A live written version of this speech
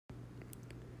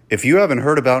If you haven't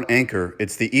heard about Anchor,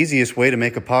 it's the easiest way to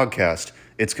make a podcast.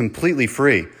 It's completely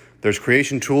free. There's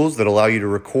creation tools that allow you to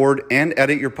record and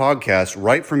edit your podcast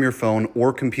right from your phone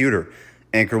or computer.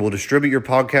 Anchor will distribute your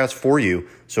podcast for you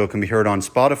so it can be heard on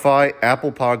Spotify,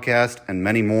 Apple Podcast, and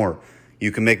many more.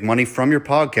 You can make money from your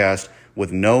podcast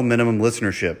with no minimum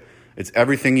listenership. It's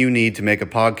everything you need to make a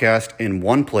podcast in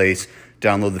one place.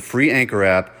 Download the free Anchor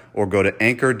app or go to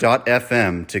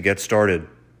anchor.fm to get started.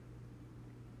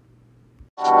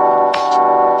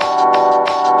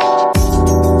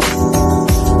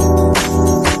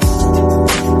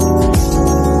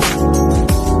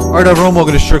 All right, everyone,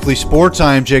 welcome to Strictly Sports.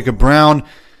 I am Jacob Brown.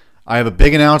 I have a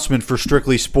big announcement for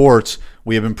Strictly Sports.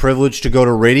 We have been privileged to go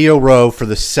to Radio Row for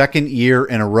the second year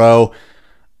in a row.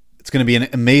 It's going to be an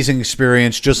amazing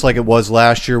experience, just like it was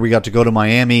last year. We got to go to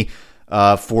Miami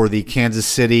for the Kansas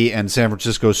City and San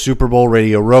Francisco Super Bowl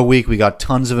Radio Row Week. We got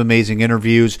tons of amazing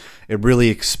interviews. It really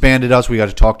expanded us. We got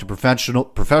to talk to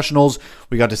professionals.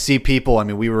 We got to see people. I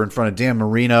mean, we were in front of Dan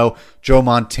Marino, Joe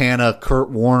Montana, Kurt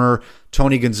Warner,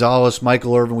 Tony Gonzalez,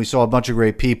 Michael Irvin. We saw a bunch of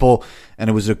great people, and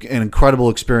it was an incredible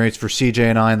experience for CJ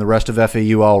and I and the rest of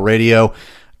FAU All Radio.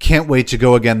 Can't wait to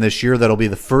go again this year. That'll be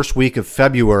the first week of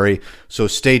February, so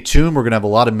stay tuned. We're going to have a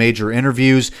lot of major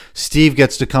interviews. Steve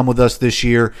gets to come with us this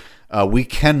year. We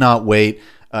cannot wait.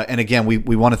 And again,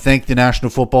 we want to thank the National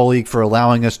Football League for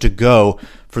allowing us to go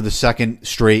for the second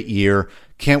straight year.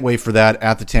 Can't wait for that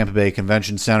at the Tampa Bay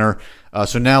Convention Center.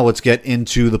 So now let's get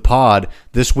into the pod.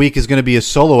 This week is going to be a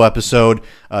solo episode.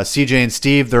 CJ and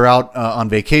Steve, they're out on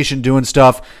vacation doing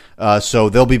stuff, so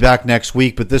they'll be back next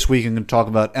week. But this week I'm going to talk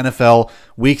about NFL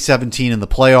Week 17 and the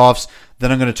playoffs.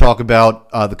 Then I'm going to talk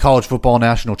about the College Football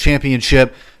National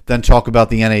Championship. Then talk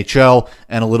about the NHL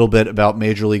and a little bit about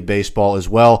Major League Baseball as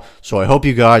well. So I hope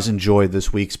you guys enjoy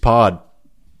this week's pod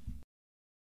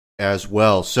as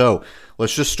well. So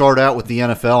let's just start out with the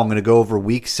NFL. I'm going to go over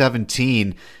Week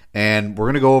 17, and we're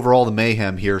going to go over all the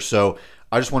mayhem here. So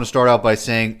I just want to start out by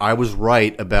saying I was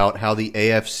right about how the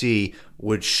AFC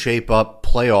would shape up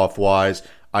playoff-wise.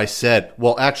 I said,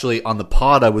 well, actually, on the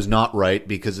pod, I was not right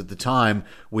because at the time,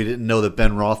 we didn't know that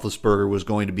Ben Roethlisberger was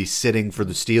going to be sitting for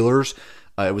the Steelers.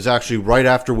 It was actually right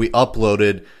after we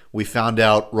uploaded, we found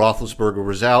out Roethlisberger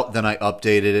was out. Then I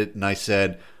updated it, and I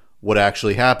said what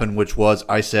actually happened, which was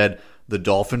I said the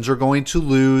Dolphins are going to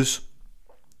lose,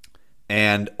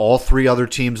 and all three other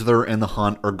teams that are in the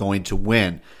hunt are going to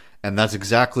win. And that's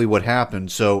exactly what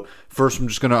happened. So first, I'm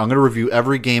going to review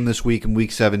every game this week in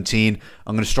Week 17.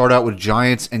 I'm going to start out with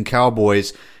Giants and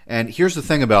Cowboys. And here's the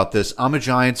thing about this. I'm a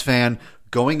Giants fan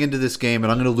going into this game,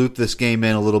 and I'm going to loop this game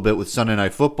in a little bit with Sunday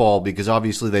Night Football because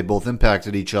obviously they both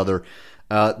impacted each other.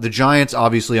 The Giants,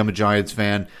 obviously I'm a Giants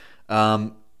fan.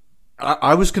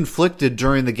 I was conflicted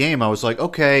during the game. I was like,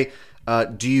 okay,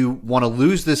 do you want to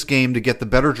lose this game to get the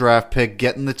better draft pick,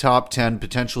 get in the top 10,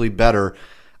 potentially better,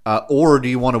 or do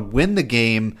you want to win the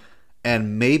game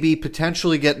and maybe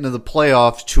potentially get into the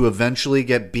playoffs to eventually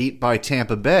get beat by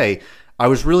Tampa Bay? I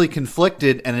was really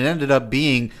conflicted, and it ended up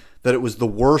being that it was the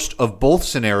worst of both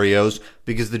scenarios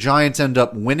because the Giants end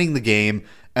up winning the game,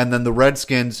 and then the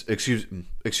Redskins,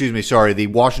 the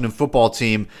Washington football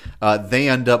team, they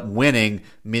end up winning,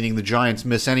 meaning the Giants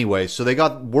miss anyway. So they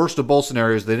got worst of both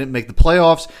scenarios. They didn't make the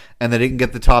playoffs, and they didn't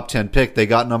get the top 10 pick. They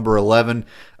got number 11.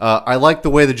 I like the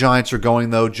way the Giants are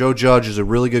going, though. Joe Judge is a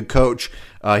really good coach.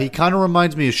 He kind of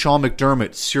reminds me of Sean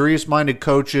McDermott, serious-minded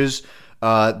coaches.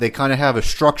 They kind of have a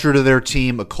structure to their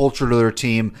team, a culture to their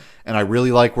team, and I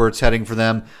really like where it's heading for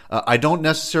them. I don't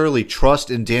necessarily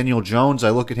trust in Daniel Jones. I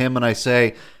look at him and I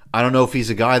say, I don't know if he's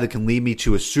a guy that can lead me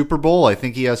to a Super Bowl. I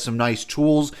think he has some nice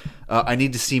tools. I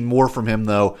need to see more from him,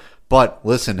 though. But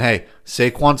listen, hey,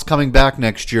 Saquon's coming back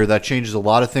next year. That changes a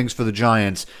lot of things for the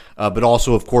Giants. But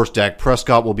also, of course, Dak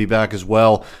Prescott will be back as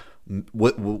well.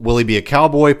 Will he be a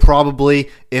Cowboy? Probably.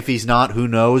 If he's not, who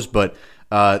knows? But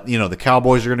the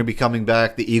Cowboys are going to be coming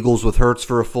back. The Eagles with Hurts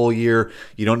for a full year.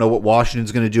 You don't know what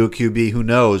Washington's going to do at QB. Who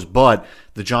knows? But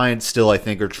the Giants still, I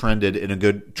think, are trending in a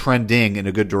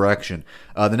good direction.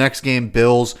 The next game,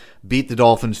 Bills beat the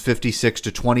Dolphins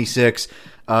 56-26.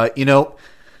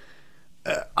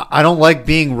 I don't like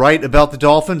being right about the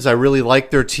Dolphins. I really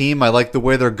like their team. I like the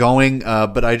way they're going.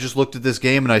 But I just looked at this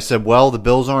game and I said, well, the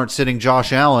Bills aren't sitting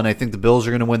Josh Allen. I think the Bills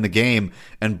are going to win the game.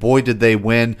 And boy, did they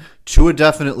win. Tua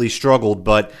definitely struggled.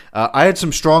 But I had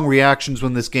some strong reactions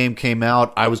when this game came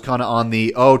out. I was kind of on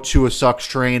the, Tua sucks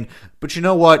train. But you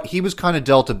know what? He was kind of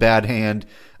dealt a bad hand,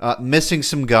 missing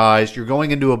some guys. You're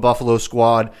going into a Buffalo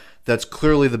squad that's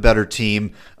clearly the better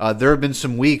team. There have been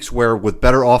some weeks where, with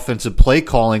better offensive play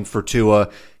calling for Tua,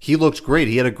 he looked great.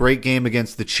 He had a great game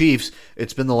against the Chiefs.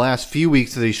 It's been the last few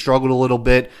weeks that he struggled a little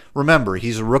bit. Remember,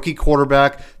 he's a rookie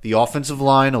quarterback. The offensive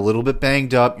line, a little bit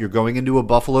banged up. You're going into a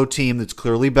Buffalo team that's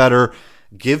clearly better.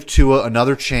 Give Tua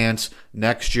another chance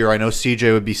next year. I know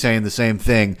CJ would be saying the same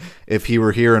thing if he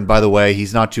were here. And by the way,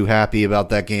 he's not too happy about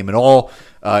that game at all.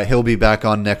 He'll be back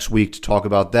on next week to talk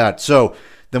about that. So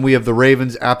then we have the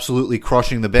Ravens absolutely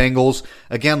crushing the Bengals.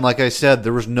 Again, like I said,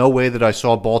 there was no way that I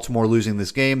saw Baltimore losing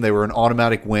this game. They were an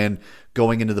automatic win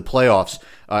going into the playoffs.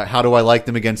 How do I like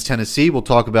them against Tennessee? We'll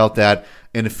talk about that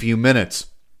in a few minutes.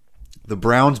 The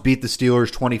Browns beat the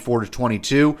Steelers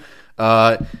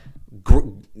 24-22.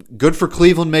 Good for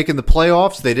Cleveland making the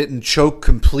playoffs. They didn't choke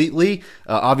completely.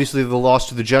 Obviously, the loss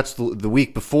to the Jets the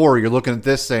week before. You're looking at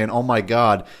this saying, oh my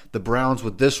God, the Browns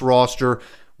with this roster,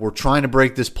 we're trying to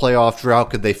break this playoff drought.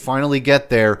 Could they finally get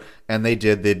there? And they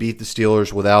did. They beat the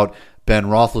Steelers without Ben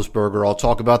Roethlisberger. I'll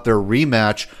talk about their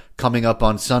rematch coming up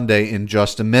on Sunday in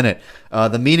just a minute.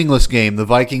 The meaningless game, the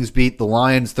Vikings beat the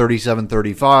Lions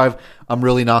 37-35. I'm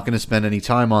really not going to spend any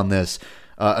time on this.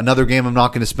 Another game I'm not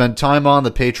going to spend time on,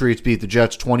 the Patriots beat the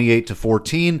Jets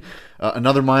 28-14.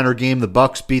 Another minor game, the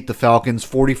Bucs beat the Falcons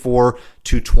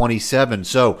 44-27.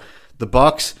 So the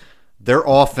Bucs, their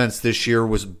offense this year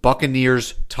was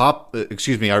Buccaneers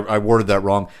I worded that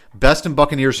wrong. Best in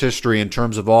Buccaneers history in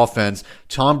terms of offense.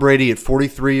 Tom Brady at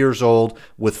 43 years old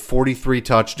with 43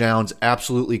 touchdowns.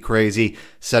 Absolutely crazy.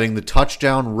 Setting the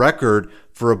touchdown record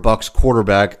for a Bucs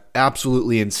quarterback.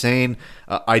 Absolutely insane.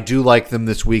 I do like them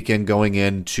this weekend going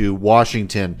into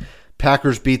Washington.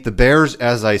 Packers beat the Bears,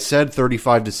 as I said,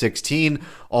 35-16.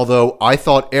 Although I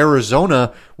thought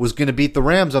Arizona was going to beat the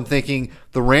Rams. I'm thinking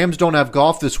the Rams don't have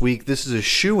golf this week. This is a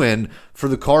shoo-in for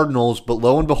the Cardinals. But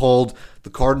lo and behold, the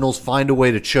Cardinals find a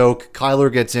way to choke.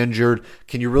 Kyler gets injured.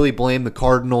 Can you really blame the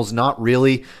Cardinals? Not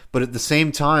really. But at the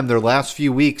same time, their last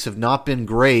few weeks have not been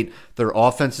great. Their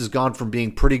offense has gone from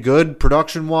being pretty good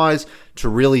production-wise to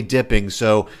really dipping.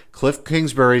 So Cliff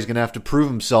Kingsbury is going to have to prove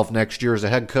himself next year as a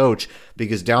head coach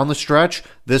because down the stretch,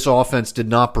 this offense did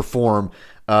not perform.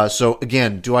 So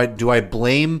again, do I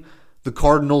blame the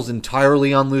Cardinals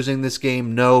entirely on losing this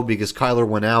game? No, because Kyler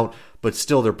went out. But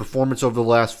still, their performance over the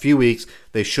last few weeks,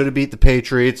 they should have beat the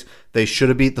Patriots. They should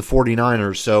have beat the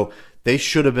 49ers. So they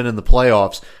should have been in the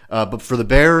playoffs. But for the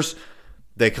Bears,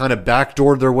 they kind of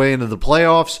backdoored their way into the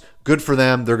playoffs. Good for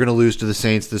them. They're going to lose to the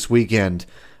Saints this weekend.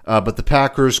 But the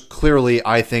Packers, clearly,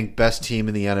 I think, best team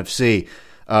in the NFC.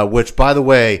 Which, by the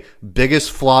way,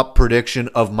 biggest flop prediction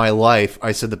of my life.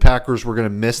 I said the Packers were going to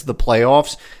miss the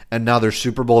playoffs, and now they're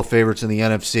Super Bowl favorites in the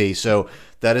NFC. So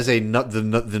that is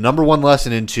the number one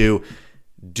lesson into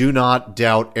do not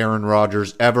doubt Aaron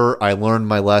Rodgers ever. I learned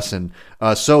my lesson.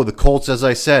 So the Colts, as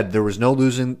I said, there was no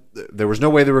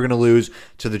way they were going to lose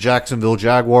to the Jacksonville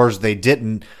Jaguars. They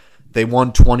didn't. They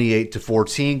won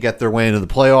 28-14, get their way into the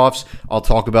playoffs. I'll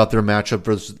talk about their matchup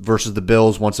versus the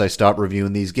Bills once I stop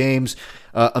reviewing these games.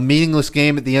 A meaningless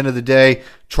game at the end of the day.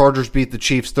 Chargers beat the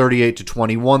Chiefs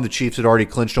 38-21. The Chiefs had already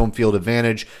clinched home field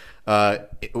advantage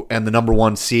and the number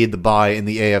one seed, the bye in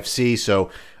the AFC. So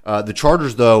the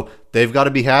Chargers, though, they've got to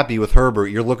be happy with Herbert.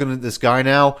 You're looking at this guy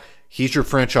now. He's your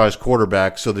franchise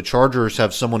quarterback, so the Chargers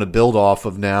have someone to build off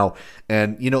of now.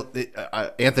 And,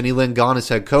 Anthony Lynn gone as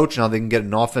head coach. Now they can get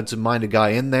an offensive-minded guy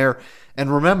in there.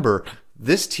 And remember,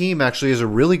 this team actually has a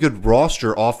really good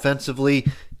roster offensively,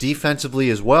 defensively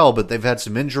as well, but they've had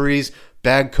some injuries,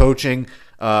 bad coaching.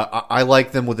 I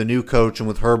like them with a new coach and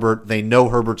with Herbert. They know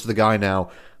Herbert's the guy now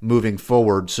moving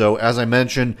forward. So, as I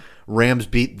mentioned, Rams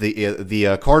beat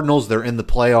the Cardinals. They're in the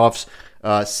playoffs.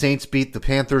 Saints beat the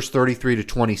Panthers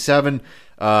 33-27.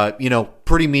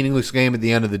 Pretty meaningless game at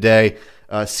the end of the day.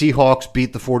 Seahawks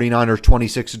beat the 49ers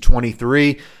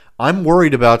 26-23. I'm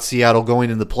worried about Seattle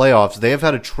going into the playoffs. They have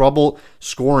had a trouble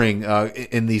scoring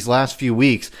in these last few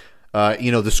weeks.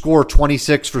 The score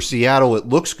 26 for Seattle, it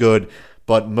looks good,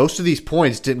 but most of these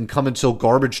points didn't come until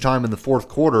garbage time in the fourth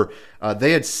quarter.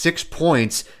 They had 6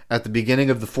 points at the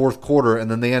beginning of the fourth quarter, and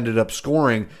then they ended up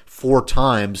scoring 4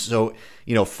 times. So,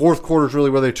 fourth quarter is really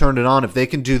where they turned it on. If they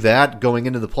can do that going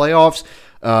into the playoffs,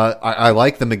 I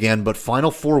like them again. But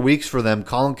final 4 weeks for them,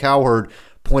 Colin Cowherd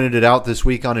pointed it out this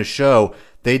week on his show,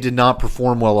 they did not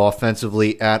perform well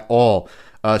offensively at all.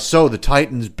 So the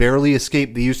Titans barely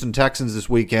escaped the Houston Texans this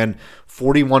weekend,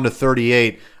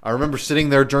 41-38. I remember sitting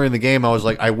there during the game. I was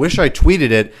like, I wish I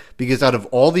tweeted it, because out of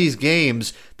all these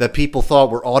games that people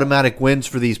thought were automatic wins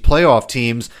for these playoff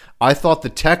teams, I thought the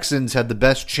Texans had the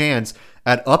best chance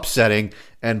at upsetting,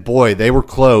 and boy, they were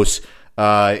close.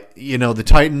 The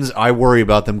Titans, I worry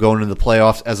about them going into the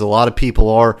playoffs, as a lot of people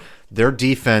are. Their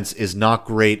defense is not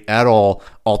great at all.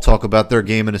 I'll talk about their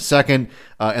game in a second.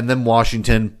 And then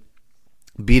Washington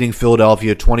beating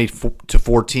Philadelphia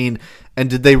 20-14. And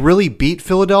did they really beat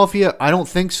Philadelphia? I don't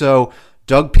think so.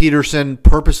 Doug Peterson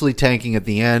purposely tanking at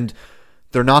the end.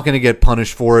 They're not going to get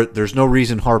punished for it. There's no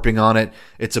reason harping on it.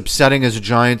 It's upsetting as a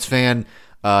Giants fan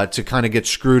to kind of get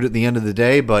screwed at the end of the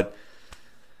day, but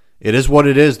it is what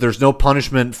it is. There's no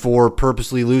punishment for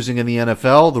purposely losing in the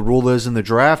NFL. The rule is in the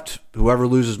draft, whoever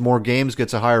loses more games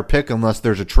gets a higher pick unless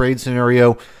there's a trade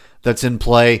scenario that's in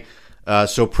play.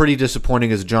 So pretty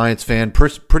disappointing as a Giants fan.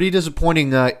 Pretty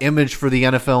disappointing image for the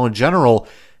NFL in general,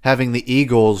 having the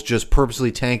Eagles just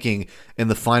purposely tanking in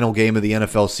the final game of the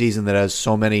NFL season that has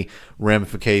so many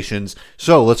ramifications.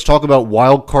 So let's talk about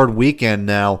Wild Card Weekend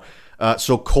now.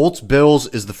 So Colts-Bills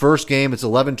is the first game. It's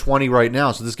 11:20 right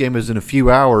now, so this game is in a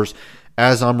few hours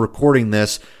as I'm recording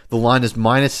this. The line is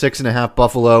 -6.5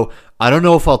 Buffalo. I don't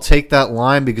know if I'll take that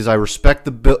line because I respect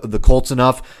the Colts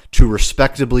enough to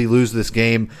respectably lose this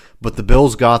game, but the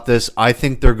Bills got this. I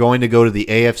think they're going to go to the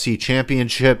AFC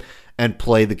Championship and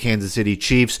play the Kansas City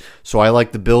Chiefs, so I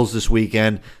like the Bills this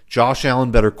weekend. Josh Allen,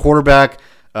 better quarterback.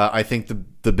 I think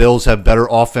the Bills have better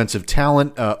offensive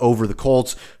talent over the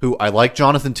Colts, who I like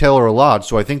Jonathan Taylor a lot.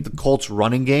 So I think the Colts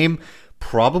running game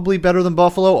probably better than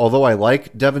Buffalo, although I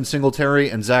like Devin Singletary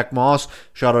and Zach Moss.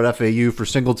 Shout out FAU for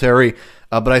Singletary.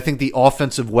 But I think the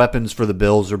offensive weapons for the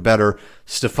Bills are better.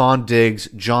 Stephon Diggs,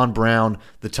 John Brown,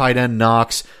 the tight end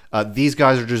Knox. These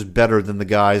guys are just better than the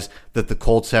guys that the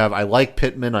Colts have. I like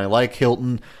Pittman. I like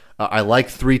Hilton. I like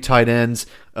 3 tight ends,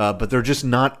 but they're just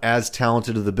not as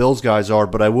talented as the Bills guys are.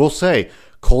 But I will say,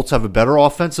 Colts have a better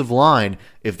offensive line.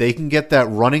 If they can get that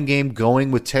running game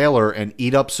going with Taylor and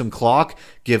eat up some clock,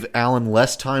 give Allen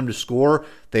less time to score,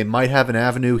 they might have an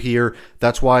avenue here.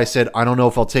 That's why I said I don't know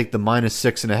if I'll take the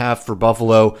 -6.5 for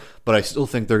Buffalo, but I still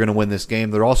think they're going to win this game.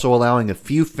 They're also allowing a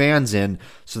few fans in,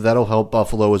 so that'll help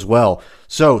Buffalo as well.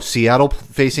 So Seattle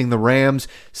facing the Rams,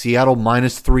 Seattle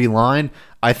 -3 line.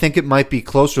 I think it might be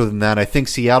closer than that. I think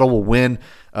Seattle will win.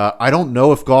 I don't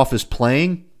know if Goff is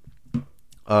playing.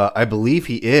 I believe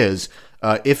he is.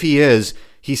 If he is,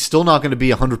 he's still not going to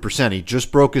be 100%. He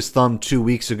just broke his thumb 2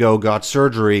 weeks ago, got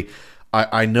surgery.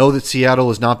 I know that Seattle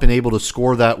has not been able to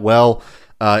score that well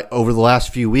over the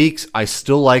last few weeks. I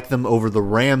still like them over the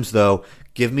Rams, though.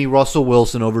 Give me Russell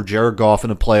Wilson over Jared Goff in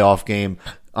a playoff game.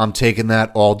 I'm taking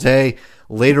that all day.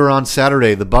 Later on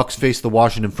Saturday, the Bucs face the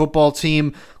Washington football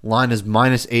team. Line is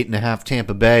 -8.5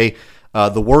 Tampa Bay.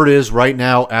 The word is right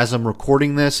now, as I'm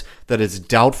recording this, that it's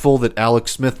doubtful that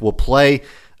Alex Smith will play.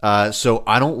 So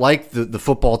I don't like the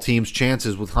football team's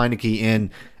chances with Heineke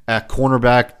in at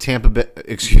cornerback. Tampa Bay,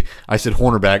 I said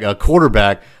cornerback.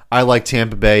 Quarterback. I like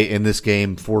Tampa Bay in this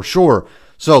game for sure.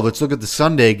 So let's look at the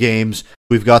Sunday games.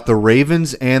 We've got the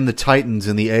Ravens and the Titans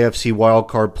in the AFC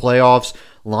wildcard playoffs.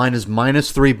 Line is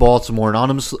 -3 Baltimore. And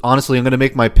honestly, I'm going to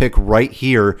make my pick right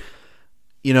here.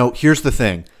 You know, here's the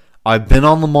thing. I've been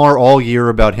on Lamar all year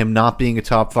about him not being a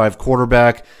top 5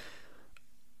 quarterback.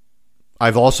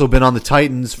 I've also been on the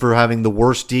Titans for having the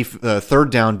worst third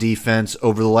down defense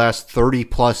over the last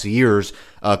 30-plus years.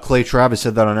 Clay Travis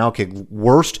said that on Outkick.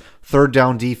 Worst third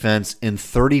down defense in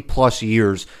 30-plus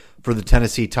years for the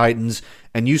Tennessee Titans.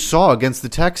 And you saw against the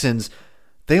Texans,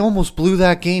 they almost blew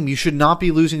that game. You should not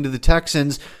be losing to the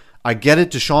Texans. I get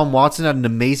it. Deshaun Watson had an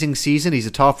amazing season. He's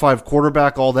a top 5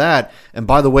 quarterback, all that. And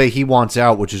by the way, he wants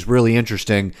out, which is really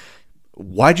interesting.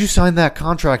 Why'd you sign that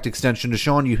contract extension,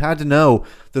 Deshaun? You had to know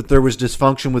that there was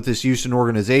dysfunction with this Houston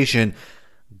organization.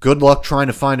 Good luck trying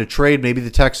to find a trade. Maybe the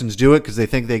Texans do it because they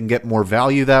think they can get more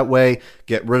value that way,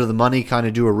 get rid of the money, kind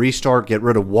of do a restart, get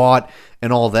rid of Watt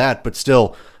and all that. But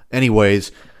still,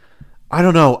 anyways, I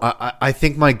don't know. I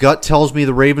think my gut tells me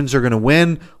the Ravens are going to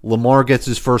win. Lamar gets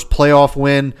his first playoff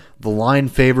win. The line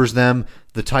favors them.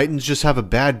 The Titans just have a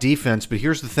bad defense. But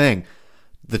here's the thing.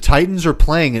 The Titans are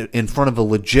playing in front of a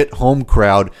legit home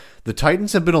crowd. The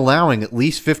Titans have been allowing at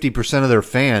least 50% of their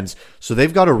fans. So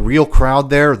they've got a real crowd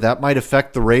there. That might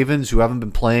affect the Ravens, who haven't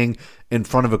been playing in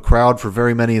front of a crowd for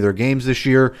very many of their games this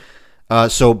year.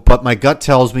 But my gut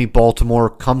tells me Baltimore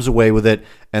comes away with it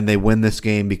and they win this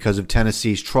game because of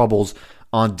Tennessee's troubles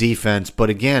on defense. But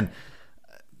again,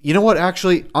 You know what?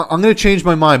 Actually, I'm going to change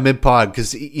my mind mid-pod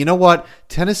because you know what?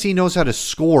 Tennessee knows how to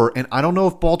score, and I don't know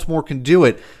if Baltimore can do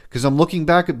it because I'm looking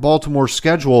back at Baltimore's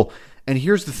schedule, and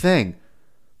here's the thing.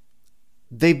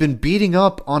 They've been beating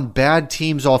up on bad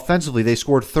teams offensively. They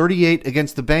scored 38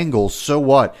 against the Bengals. So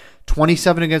what?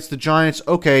 27 against the Giants.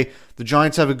 Okay, the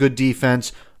Giants have a good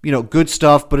defense. Good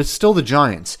stuff, but it's still the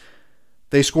Giants.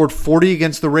 They scored 40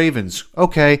 against the Ravens.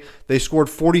 Okay, they scored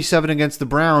 47 against the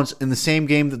Browns in the same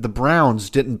game that the Browns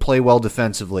didn't play well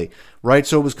defensively, right?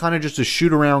 So it was kind of just a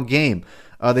shoot-around game.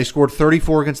 They scored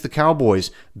 34 against the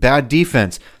Cowboys. Bad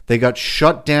defense. They got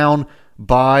shut down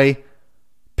by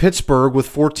Pittsburgh with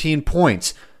 14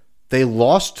 points. They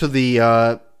lost to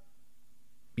the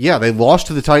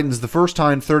Titans the first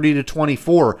time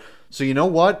 30-24. So you know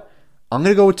what? I'm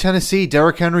going to go with Tennessee.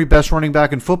 Derrick Henry, best running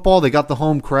back in football. They got the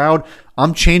home crowd.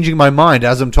 I'm changing my mind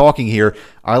as I'm talking here.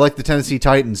 I like the Tennessee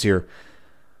Titans here.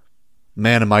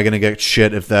 Man, am I going to get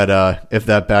shit if that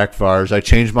backfires. I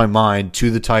changed my mind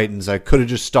to the Titans. I could have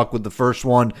just stuck with the first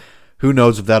one. Who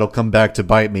knows if that'll come back to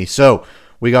bite me. So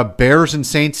we got Bears and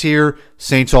Saints here.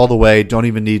 Saints all the way. Don't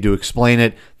even need to explain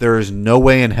it. There is no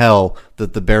way in hell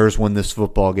that the Bears win this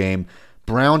football game.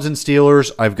 Browns and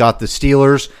Steelers. I've got the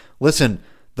Steelers. Listen,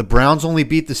 the Browns only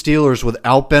beat the Steelers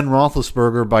without Ben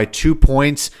Roethlisberger by 2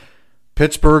 points.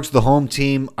 Pittsburgh's the home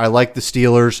team. I like the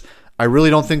Steelers. I really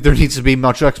don't think there needs to be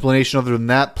much explanation other than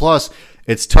that. Plus,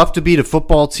 it's tough to beat a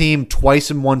football team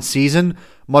twice in one season,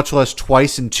 much less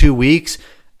twice in 2 weeks,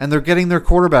 and they're getting their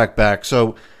quarterback back.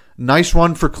 So, nice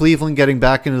run for Cleveland getting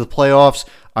back into the playoffs.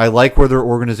 I like where their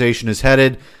organization is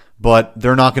headed, but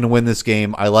they're not going to win this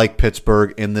game. I like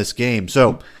Pittsburgh in this game.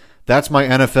 So, that's my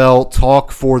NFL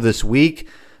talk for this week.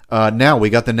 Now, we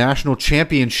got the national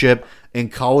championship in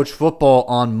college football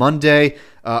on Monday.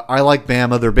 I like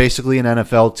Bama. They're basically an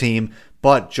NFL team,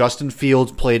 but Justin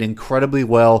Fields played incredibly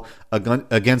well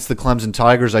against the Clemson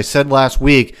Tigers. I said last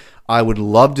week I would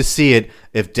love to see it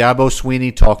if Dabo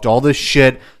Swinney talked all this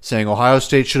shit saying Ohio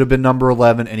State should have been number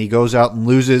 11 and he goes out and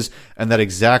loses, and that's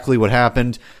exactly what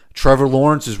happened. Trevor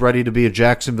Lawrence is ready to be a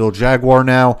Jacksonville Jaguar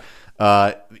now.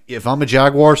 If I'm a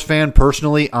Jaguars fan,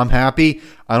 personally, I'm happy.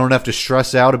 I don't have to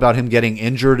stress out about him getting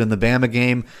injured in the Bama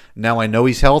game. Now I know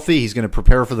he's healthy. He's going to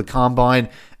prepare for the Combine,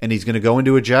 and he's going to go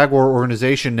into a Jaguar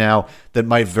organization now that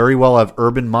might very well have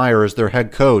Urban Meyer as their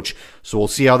head coach. So we'll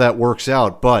see how that works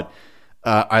out. But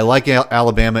I like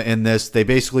Alabama in this. They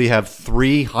basically have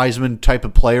 3 Heisman type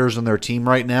of players on their team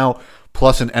right now,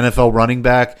 plus an NFL running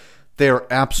back. They are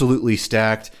absolutely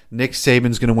stacked. Nick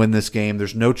Saban's going to win this game.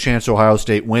 There's no chance Ohio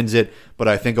State wins it, but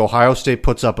I think Ohio State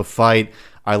puts up a fight.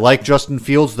 I like Justin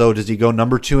Fields, though. Does he go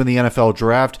number 2 in the NFL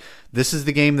draft? This is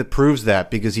the game that proves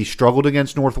that because he struggled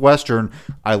against Northwestern.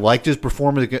 I liked his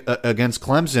performance against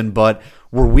Clemson, but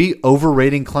were we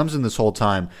overrating Clemson this whole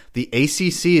time? The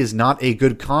ACC is not a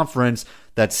good conference.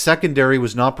 That secondary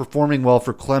was not performing well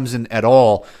for Clemson at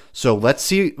all. So let's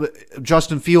see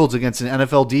Justin Fields against an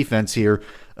NFL defense here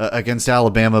against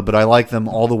Alabama, but I like them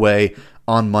all the way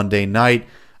on Monday night.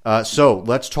 So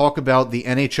let's talk about the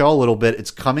NHL a little bit.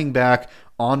 It's coming back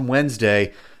on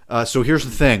Wednesday. So here's the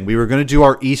thing. We were going to do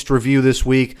our East review this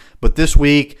week, but this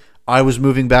week I was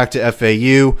moving back to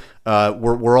FAU.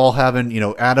 We're all having,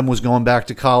 Adam was going back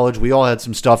to college. We all had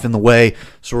some stuff in the way.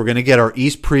 So we're going to get our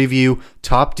East preview,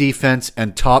 top defense,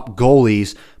 and top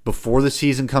goalies before the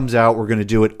season comes out. We're going to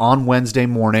do it on Wednesday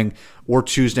morning or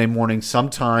Tuesday morning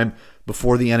sometime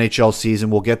before the NHL season.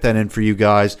 We'll get that in for you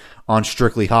guys on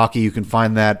Strictly Hockey. You can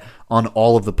find that on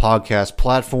all of the podcast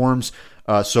platforms.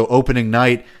 So opening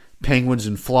night, Penguins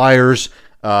and Flyers.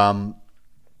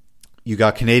 You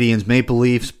got Canadiens, Maple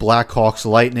Leafs, Blackhawks,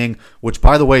 Lightning, which,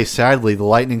 by the way, sadly, the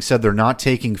Lightning said they're not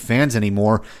taking fans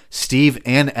anymore. Steve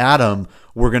and Adam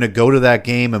were going to go to that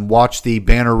game and watch the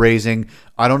banner raising.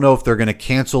 I don't know if they're going to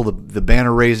cancel the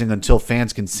banner raising until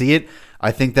fans can see it.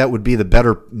 I think that would be the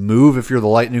better move if you're the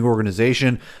Lightning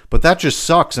organization, but that just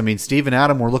sucks. I mean, Steve and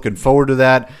Adam were looking forward to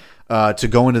that, to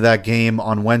go into that game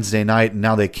on Wednesday night, and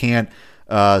now they can't.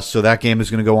 So that game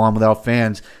is going to go on without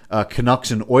fans.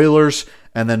 Canucks and Oilers,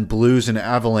 and then Blues and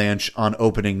Avalanche on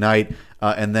opening night.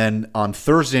 And then on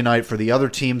Thursday night, for the other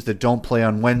teams that don't play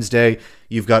on Wednesday,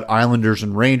 you've got Islanders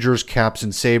and Rangers, Caps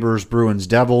and Sabres, Bruins,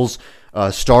 Devils.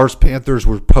 Stars, Panthers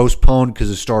were postponed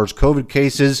because of Stars COVID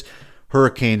cases.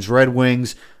 Hurricanes, Red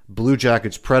Wings, Blue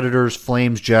Jackets, Predators,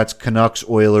 Flames, Jets, Canucks,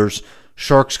 Oilers,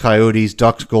 Sharks, Coyotes,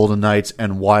 Ducks, Golden Knights,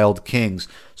 and Wild Kings.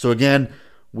 So again,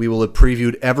 we will have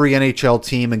previewed every NHL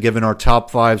team and given our top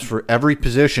 5s for every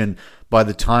position by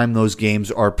the time those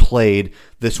games are played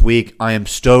this week. I am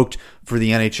stoked for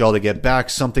the NHL to get back,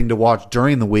 something to watch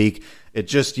during the week. It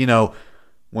just,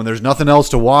 when there's nothing else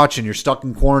to watch and you're stuck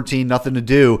in quarantine, nothing to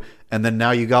do, and then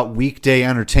now you got weekday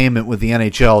entertainment with the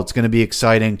NHL. It's going to be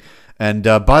exciting. And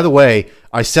by the way,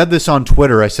 I said this on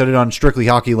Twitter. I said it on Strictly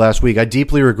Hockey last week. I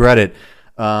deeply regret it.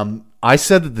 I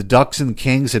said that the Ducks and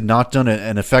Kings had not done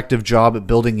an effective job at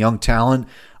building young talent.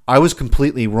 I was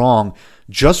completely wrong.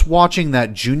 Just watching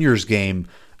that juniors game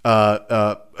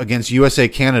against USA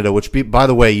Canada, which, by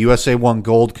the way, USA won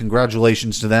gold.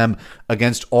 Congratulations to them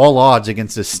against all odds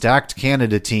against a stacked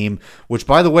Canada team, which,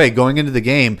 by the way, going into the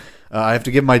game, I have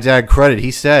to give my dad credit.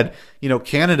 He said,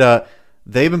 Canada,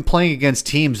 they've been playing against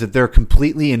teams that they're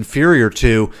completely inferior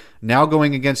to. Now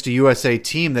going against a USA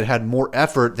team that had more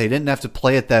effort, they didn't have to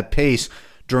play at that pace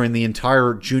during the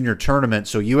entire junior tournament.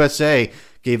 So USA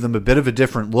gave them a bit of a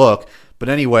different look. But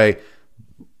anyway,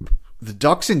 the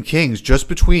Ducks and Kings, just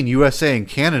between USA and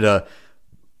Canada,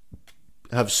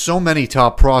 have so many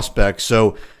top prospects.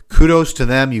 So kudos to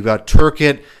them. You've got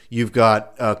Turcotte, you've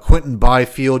got Quentin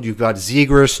Byfield, you've got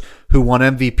Zegras, who won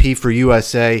MVP for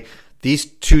USA. These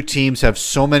two teams have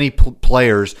so many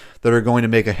players that are going to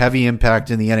make a heavy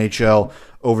impact in the NHL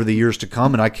over the years to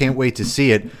come, and I can't wait to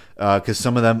see it because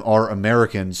some of them are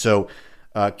Americans. So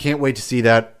can't wait to see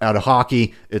that out of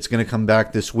hockey. It's going to come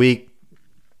back this week.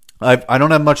 I don't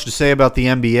have much to say about the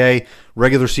NBA.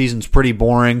 Regular season's pretty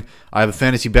boring. I have a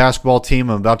fantasy basketball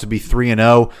team. I'm about to be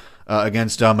 3-0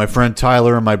 against my friend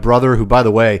Tyler and my brother, who, by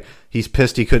the way, he's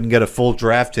pissed he couldn't get a full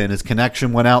draft in. His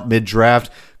connection went out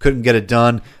mid-draft, couldn't get it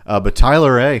done. But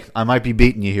Tyler, hey, I might be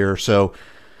beating you here. So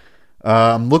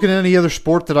I'm looking at any other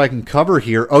sport that I can cover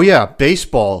here. Oh, yeah,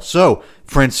 baseball. So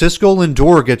Francisco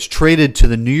Lindor gets traded to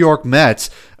the New York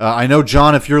Mets. I know,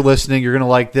 John, if you're listening, you're going to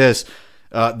like this.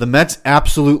 The Mets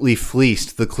absolutely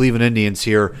fleeced the Cleveland Indians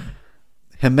here.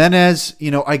 Jimenez,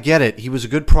 I get it. He was a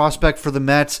good prospect for the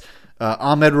Mets.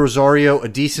 Ahmed Rosario, a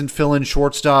decent fill-in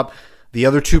shortstop. The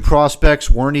other two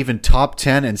prospects weren't even top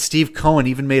 10, and Steve Cohen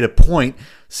even made a point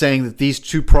saying that these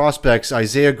two prospects,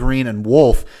 Isaiah Green and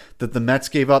Wolf, that the Mets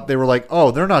gave up, they were like,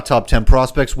 oh, they're not top 10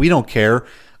 prospects. We don't care.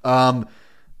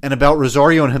 And about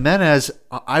Rosario and Jimenez,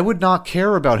 I would not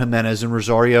care about Jimenez and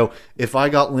Rosario if I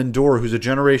got Lindor, who's a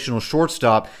generational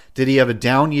shortstop. Did he have a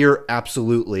down year?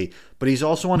 Absolutely. But he's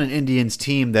also on an Indians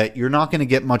team that you're not going to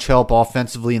get much help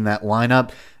offensively in that lineup.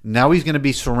 Now he's going to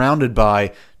be surrounded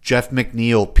by Jeff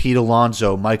McNeil, Pete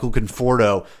Alonso, Michael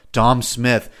Conforto, Dom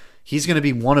Smith. He's going to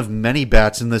be one of many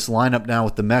bats in this lineup now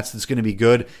with the Mets that's going to be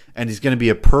good, and he's going to be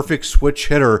a perfect switch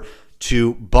hitter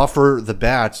to buffer the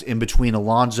bats in between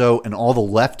Alonso and all the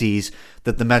lefties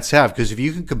that the Mets have. Because if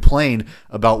you can complain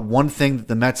about one thing that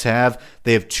the Mets have,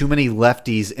 they have too many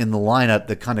lefties in the lineup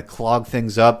that kind of clog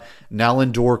things up. Now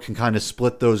Lindor can kind of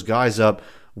split those guys up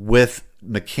with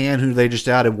McCann, who they just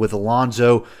added, with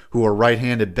Alonso, who are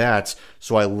right-handed bats.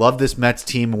 So I love this Mets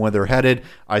team and where they're headed.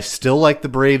 I still like the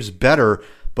Braves better,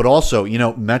 but also,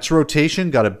 Mets rotation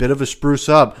got a bit of a spruce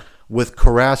up with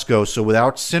Carrasco. So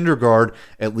without Syndergaard,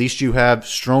 at least you have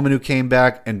Stroman, who came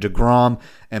back, and DeGrom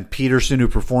and Peterson, who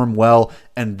performed well.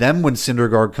 And then when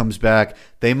Syndergaard comes back,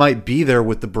 they might be there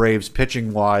with the Braves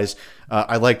pitching-wise.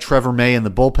 I like Trevor May in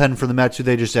the bullpen for the Mets, who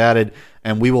they just added.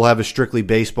 And we will have a Strictly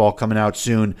Baseball coming out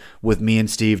soon with me and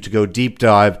Steve to go deep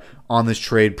dive on this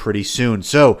trade pretty soon.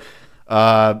 So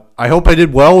I hope I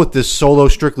did well with this solo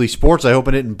Strictly Sports. I hope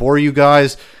I didn't bore you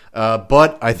guys.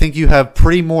 But I think you have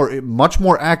much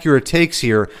more accurate takes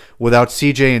here without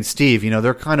CJ and Steve.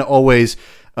 They're kind of always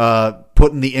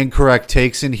putting the incorrect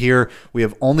takes in here. We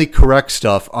have only correct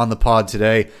stuff on the pod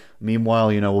today. Meanwhile,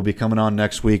 we'll be coming on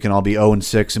next week, and I'll be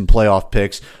 0-6 in playoff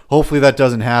picks. Hopefully that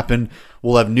doesn't happen.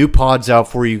 We'll have new pods out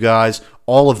for you guys,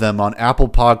 all of them on Apple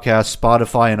Podcasts,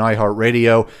 Spotify, and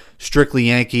iHeartRadio. Strictly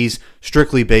Yankees,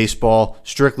 Strictly Baseball,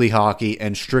 Strictly Hockey,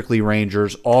 and Strictly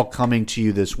Rangers, all coming to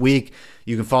you this week.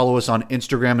 You can follow us on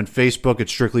Instagram and Facebook at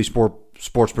Strictly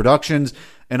Sports Productions,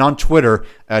 and on Twitter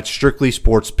at Strictly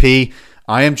Sports P.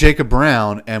 I am Jacob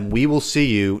Brown, and we will see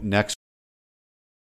you next